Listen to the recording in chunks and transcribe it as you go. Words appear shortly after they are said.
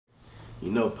You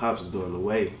know Pops is going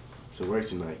away to work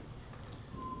tonight.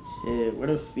 Yeah, where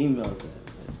the females at?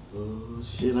 Oh,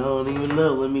 shit, I don't even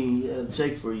know. Let me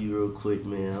check for you real quick,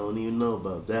 man. I don't even know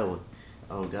about that one.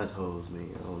 I don't got hoes, man.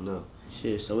 I don't know.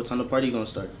 Shit, so what time the party gonna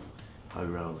start?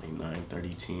 Probably around like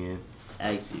 9:30, 10.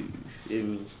 Active, you feel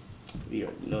me? We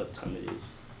already know what time it is.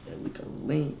 Yeah, we can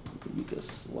link, we can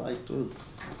slide through.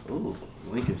 Ooh,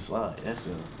 link and slide. That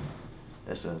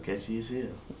sound catchy as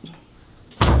hell.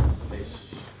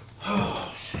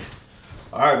 Oh, shit.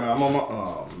 All right, man.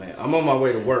 I'm on my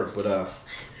way to work, but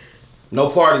no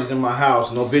parties in my house,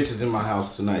 no bitches in my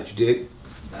house tonight. You dig?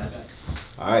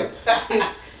 All right.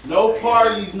 No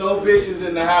parties, no bitches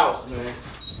in the house, man.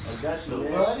 I got you,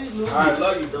 man. Nobody's new bitches. All right,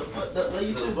 love you. Love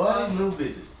you too, Nobody's new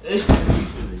bitches.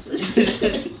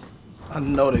 I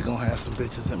know they gonna have some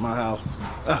bitches in my house.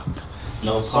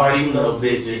 No parties, no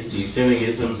bitches. You finna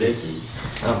get some bitches.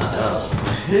 Oh,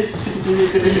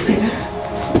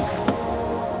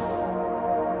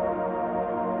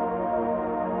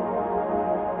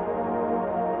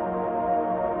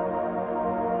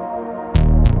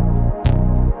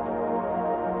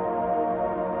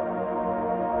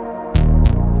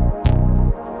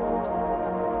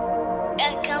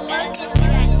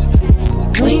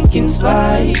 Blink and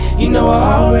slide, you know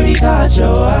I already got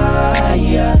your eye,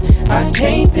 yeah. I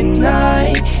can't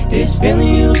deny this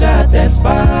feeling, you got that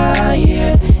fire,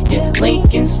 yeah.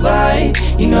 Blink and slide,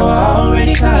 you know I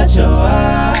already got your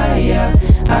eye, yeah.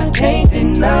 I can't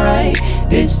deny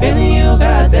this feeling, you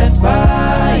got that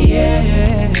fire,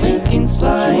 yeah. Blink and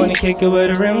slide. She wanna kick it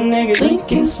with a real nigga.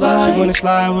 Blink and slide. She wanna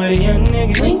slide with a young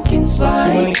nigga. Blink and slide.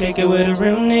 She wanna kick it with a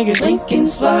real nigga. Blink and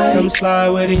slide. Come slide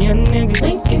with a young nigga.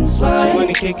 Blink and slide. She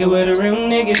wanna kick it with a real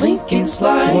nigga. Blink and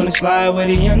slide. She wanna slide with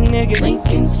a young nigga. Blink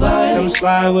and slide. Come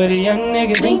slide with a young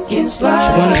nigga. Blink and slide.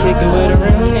 She wanna kick it with a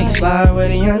real nigga. Slide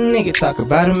with a young nigga. Talk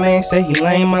about a man, say he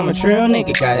lame. I'm a trill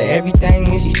nigga. Got everything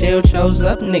and she still chose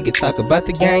up, nigga. Talk about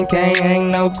the gang, can't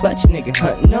hang no clutch, nigga.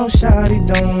 No shawty,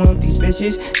 don't want these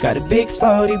bitches. Got a big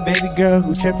 40, baby girl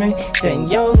who trippin'. Stay in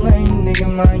your lane, nigga,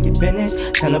 mind your business.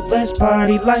 Turn up, let's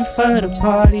party, life for the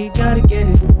party, gotta get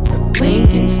it.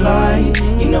 Blink and slide,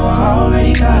 you know I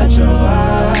already got your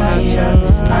eye, yeah.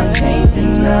 I can't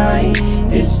deny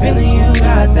this feeling, you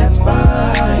got that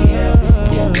fire,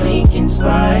 yeah. Blink and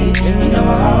slide, you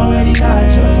know I already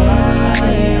got your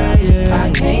eye, yeah. I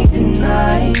can't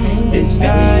deny this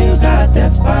feeling, you got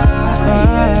that fire,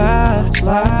 yeah.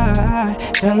 Slide,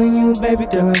 telling you, baby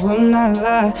girl, I will not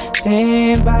lie.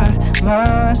 Stand by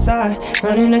my side,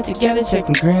 running up together,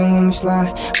 checking green when we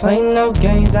slide. Playing no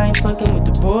games, I ain't fucking with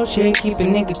the bullshit. Keep a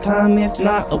nigga calm, if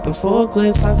not, open full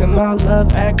clip. Talking about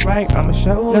love, act right, I'ma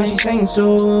show. No, she saying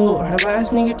so. Her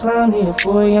last nigga clown, he a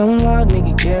 4 young law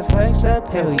nigga, yeah. Flex up,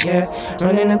 hell yeah.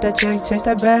 Running up that check, chase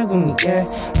that bag with me, yeah.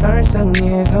 Start something,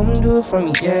 yeah, come do it for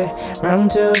me, yeah. Round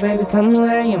 2, baby, come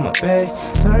lay in my bed.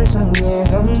 Start something, yeah,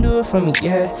 come do it for me,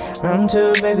 yeah. Round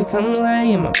 2, baby, come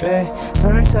lay in my bed.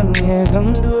 Start something, yeah,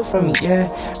 come do it for me, yeah.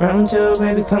 Round 2,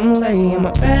 baby, come lay in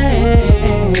my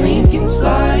bed. Blink and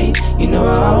slide, you know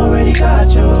I already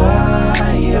got your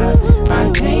eye, yeah. I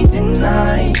can't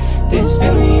deny this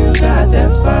feeling, you got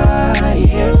that fire,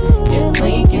 yeah.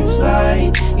 Blink and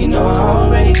slide, you know I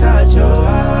already got your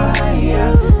eye,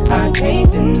 yeah. I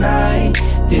can't deny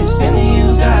this feeling,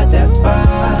 you got that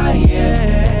fire,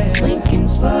 yeah. Blink and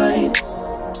slide,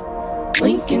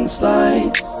 blink and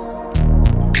slide,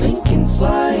 blink and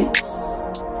slide,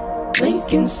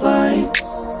 blink and slide,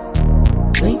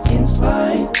 blink and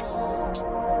slide,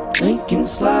 blink and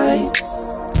slide,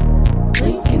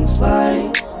 blink and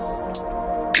slide,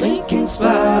 blink and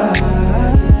slide.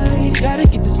 Gotta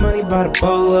get this money by the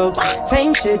bolo.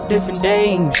 Same shit, different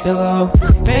day, and you still a hoe.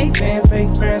 Fake fan,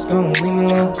 fake friends, gon' leave me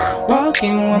alone.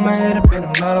 Walking with my head up and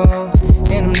I'm not alone.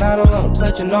 And I'm not alone,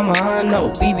 clutching on my high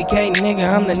note. BBK nigga,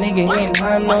 I'm the nigga hitting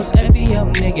high notes. FBO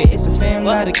nigga, it's a fam,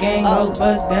 not a gang. Low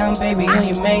bust down, baby, on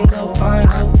your main little fine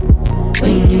hoe.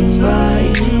 Blink and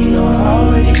slide, you know I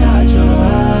already got your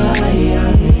eye.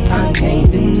 I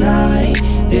can't deny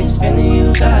this feeling,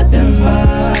 you got that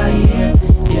fire.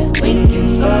 Blink and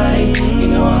slide, you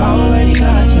know I already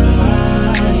got your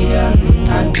eye.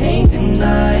 I can't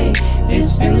deny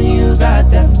this feeling, you got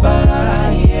that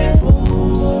fire.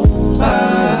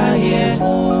 Fire,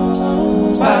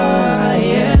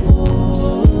 fire,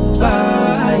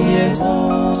 fire,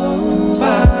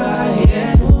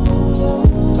 fire,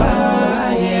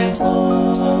 fire,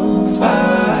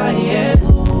 fire,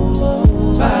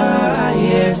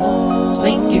 fire.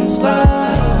 Blink and slide.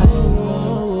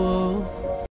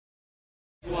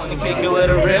 Kick it with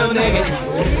a real nigga.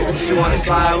 She wanna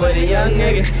slide with a young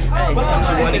nigga. Ay,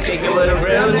 she wanna kick it with a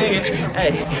real nigga. Ay,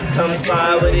 Come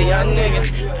slide with a young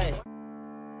nigga.